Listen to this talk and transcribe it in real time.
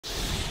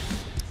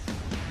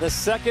The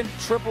second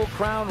Triple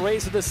Crown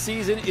race of the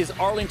season is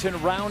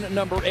Arlington round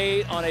number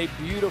 8 on a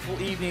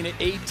beautiful evening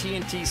at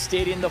AT&T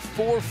Stadium. The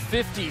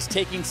 450s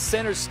taking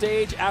center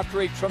stage after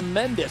a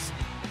tremendous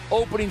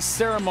opening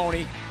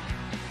ceremony.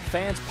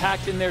 Fans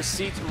packed in their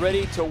seats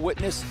ready to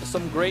witness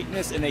some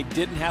greatness, and they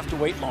didn't have to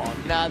wait long.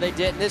 No, they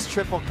didn't. This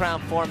Triple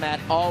Crown format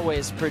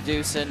always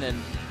producing,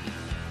 and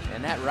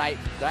that right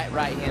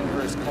hand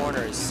first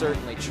corner is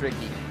certainly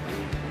tricky.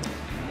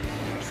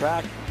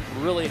 Track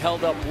really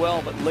held up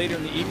well, but later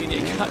in the evening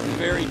it got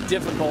very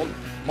difficult.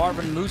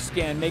 Marvin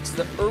Musquin makes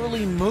the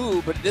early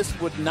move, but this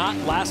would not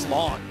last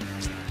long.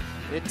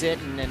 It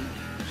didn't, and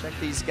check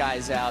these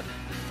guys out.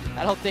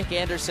 I don't think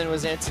Anderson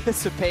was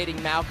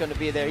anticipating Malcolm to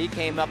be there. He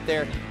came up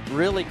there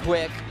really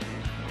quick.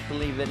 I don't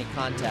believe any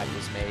contact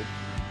was made.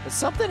 But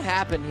something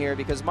happened here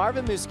because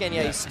Marvin Musquin,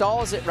 he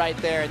stalls it right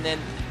there, and then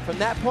from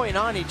that point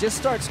on, he just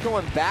starts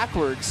going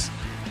backwards.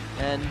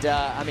 And,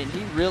 I mean,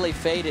 he really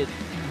faded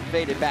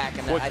back,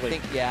 and quickly. I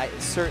think,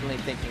 certainly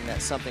thinking that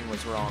something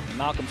was wrong.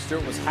 Malcolm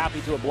Stewart was happy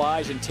to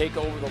oblige and take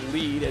over the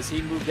lead as he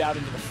moved out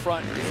into the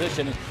front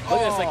position. And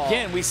look at this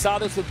again. We saw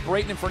this with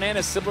Brayton and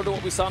Fernandez, similar to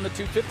what we saw in the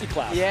 250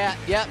 class. Yeah,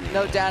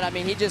 no doubt. I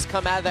mean, he just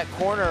come out of that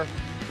corner,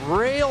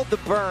 railed the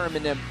berm,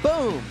 and then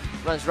boom,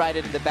 runs right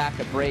into the back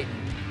of Brayton.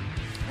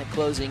 That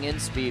closing in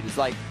speed is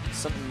like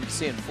something you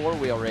see in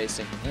four-wheel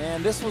racing.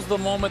 And this was the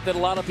moment that a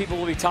lot of people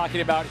will be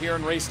talking about here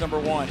in race number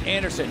 1.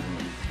 Anderson.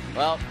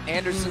 Well,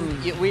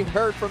 Anderson, we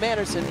heard from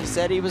Anderson. He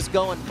said he was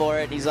going for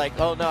it. He's like,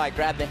 oh, no, I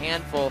grabbed the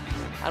handful.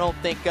 I don't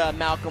think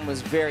Malcolm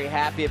was very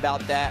happy about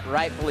that.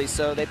 Rightfully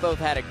so. They both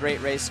had a great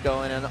race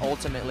going, and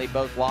ultimately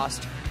both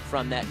lost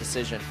from that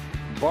decision.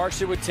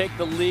 Barsha would take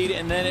the lead,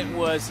 and then it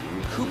was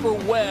Cooper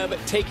Webb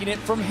taking it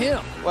from him.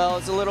 Well,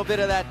 it's a little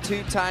bit of that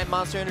two-time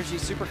Monster Energy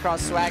Supercross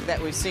swag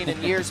that we've seen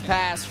in years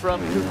past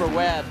from Cooper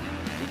Webb.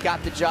 He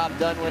got the job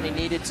done when he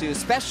needed to,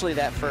 especially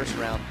that first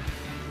round.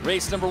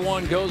 Race number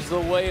 1 goes the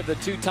way of the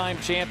two-time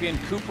champion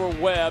Cooper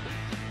Webb.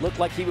 Looked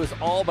like he was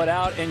all but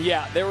out, and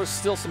yeah, there was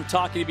still some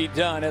talking to be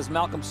done as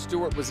Malcolm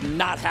Stewart was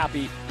not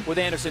happy with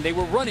Anderson. They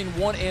were running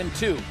 1 and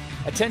 2.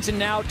 Attention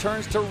now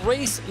turns to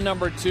race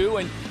number 2,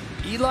 and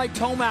Eli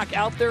Tomac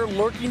out there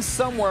lurking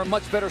somewhere.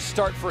 Much better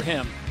start for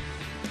him.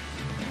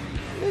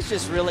 He was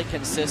just really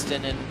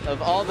consistent, and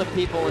of all the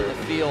people in the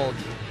field,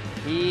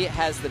 he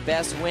has the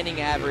best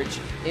winning average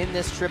in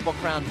this Triple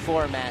Crown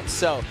format.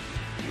 So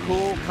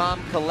cool,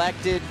 calm,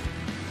 collected,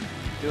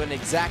 doing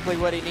exactly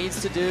what he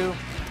needs to do.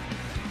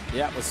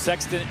 Yeah, with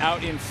Sexton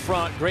out in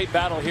front. Great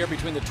battle here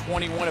between the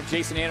 21 of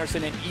Jason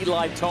Anderson and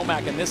Eli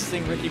Tomac, and this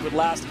thing, Ricky, would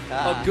last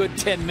a good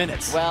 10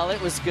 minutes. Well,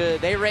 it was good.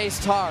 They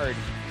raced hard.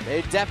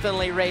 They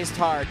definitely raced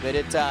hard, but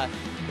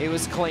it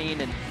was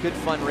clean and good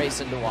fun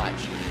racing to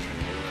watch.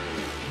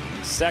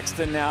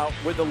 Sexton now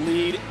with the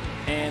lead,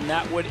 and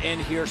that would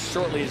end here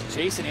shortly as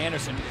Jason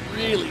Anderson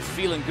really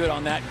feeling good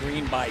on that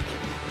green bike.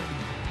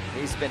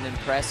 He's been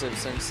impressive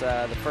since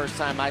the first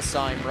time I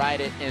saw him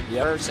ride it in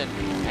person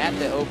at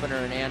the opener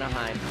in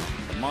Anaheim.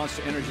 The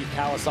Monster Energy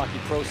Kawasaki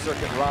Pro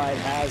Circuit ride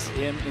has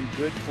him in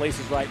good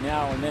places right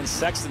now, and then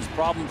Sexton's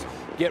problems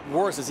get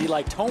worse as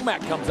Eli Tomac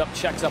comes up,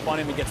 checks up on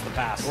him, and gets the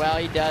pass. Well,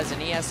 he does,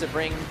 and he has to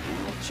bring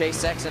Chase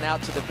Sexton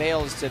out to the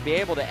bales to be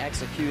able to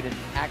execute and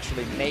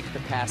actually make the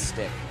pass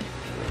stick.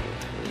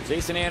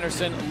 Jason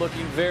Anderson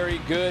looking very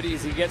good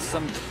as he gets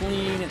some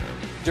clean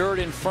dirt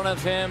in front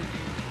of him,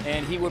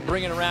 and he would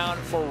bring it around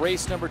for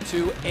race number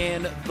 2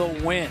 and the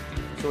win.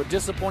 So a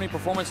disappointing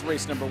performance in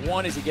race number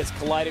 1 as he gets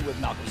collided with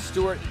Malcolm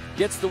Stewart,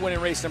 gets the win in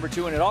race number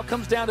 2, and it all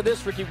comes down to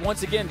this, Ricky,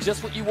 once again,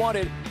 just what you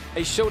wanted,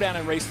 a showdown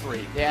in race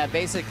 3. Yeah,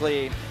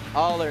 basically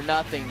all or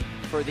nothing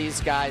for these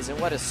guys, and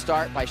what a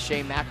start by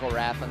Shea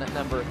McElrath on that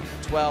number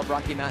 12,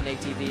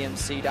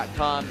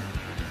 RockyMountainATVMC.com.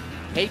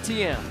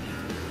 ATM.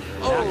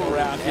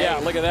 McElrath, yeah,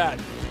 look at that.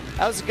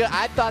 That was good.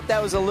 I thought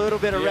that was a little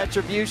bit of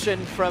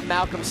retribution from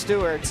Malcolm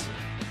Stewart.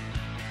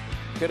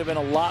 Could have been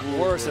a lot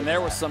worse, and there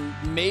was some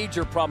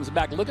major problems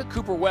back. Look at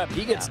Cooper Webb.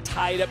 He gets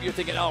tied up. You're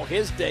thinking, oh,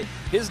 his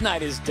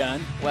night is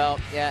done. Well,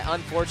 yeah,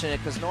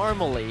 unfortunate, because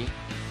normally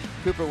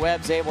Cooper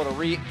Webb's able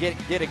to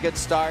get a good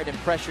start in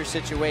pressure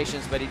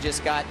situations, but he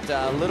just got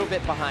a little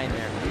bit behind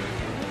there.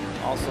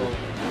 Also,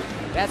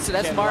 that's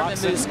Marvin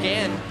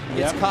Musquin.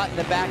 Gets caught in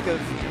the back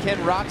of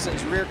Ken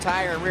Roxon's rear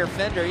tire and rear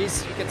fender. You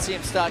can see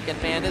him stuck, and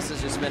man, this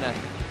has just been a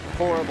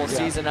horrible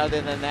season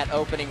other than that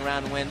opening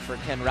round win for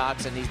Ken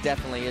Roxon. He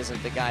definitely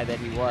isn't the guy that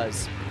he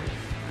was.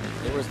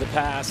 There was the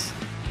pass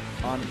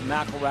on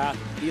McElrath.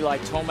 Eli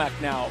Tomac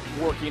now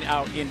working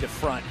out into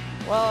front.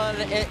 Well,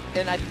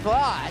 and I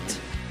thought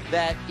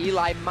that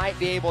Eli might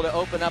be able to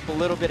open up a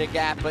little bit of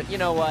gap, but you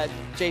know what?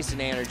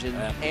 Jason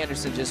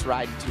Anderson just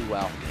riding too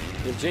well.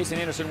 If Jason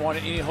Anderson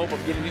wanted any hope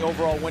of getting the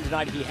overall win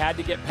tonight, he had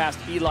to get past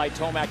Eli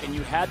Tomac, and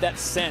you had that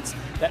sense,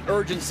 that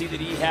urgency that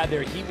he had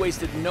there. He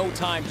wasted no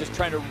time just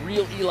trying to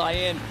reel Eli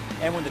in,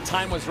 and when the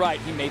time was right,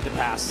 he made the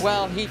pass.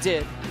 Well, he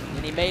did,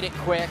 and he made it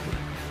quick.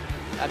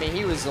 I mean,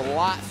 he was a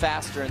lot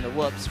faster in the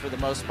whoops for the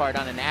most part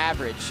on an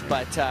average,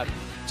 but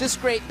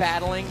just great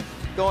battling.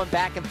 going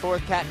back and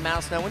forth, cat and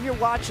mouse. Now, when you're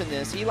watching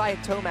this, Eli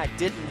Tomac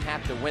didn't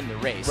have to win the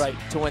race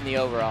to win the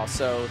overall.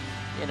 So,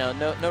 you know,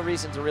 no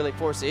reason to really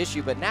force the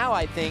issue. But now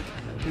I think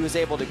he was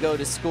able to go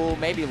to school,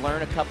 maybe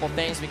learn a couple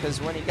things,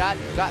 because when he got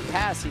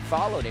past, he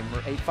followed him.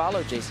 He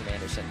followed Jason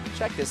Anderson.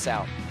 Check this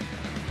out.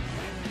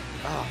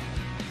 Oh,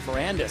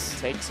 Ferrandis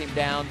takes him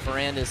down.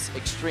 Ferrandis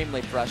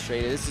extremely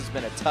frustrated. This has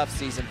been a tough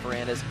season for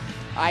Ferrandis.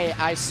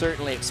 I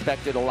certainly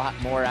expected a lot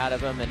more out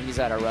of him, and he's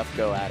had a rough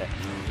go at it.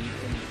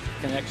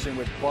 Connection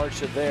with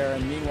Barcia there,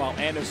 and meanwhile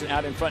Anderson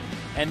out in front.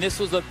 And this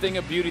was a thing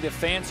of beauty. The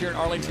fans here in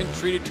Arlington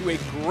treated to a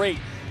great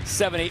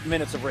 7-8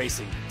 minutes of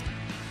racing.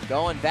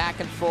 Going back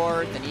and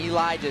forth, and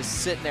Eli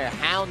just sitting there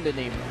hounding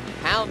him,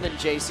 hounding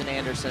Jason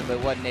Anderson, but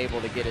wasn't able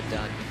to get it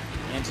done.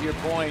 And to your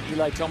point,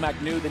 Eli Tomac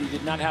knew that he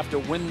did not have to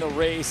win the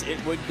race.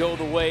 It would go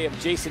the way of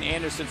Jason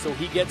Anderson, so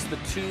he gets the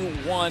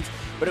 2-1s.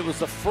 But it was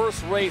the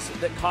first race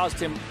that cost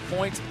him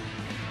points,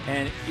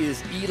 and it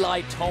is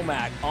Eli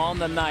Tomac on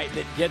the night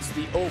that gets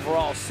the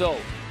overall. So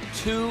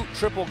 2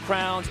 Triple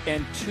Crowns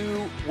and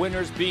 2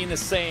 winners being the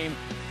same.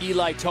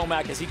 Eli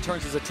Tomac, as he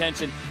turns his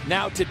attention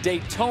now to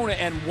Daytona,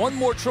 and one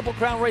more Triple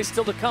Crown race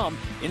still to come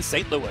in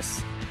St.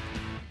 Louis.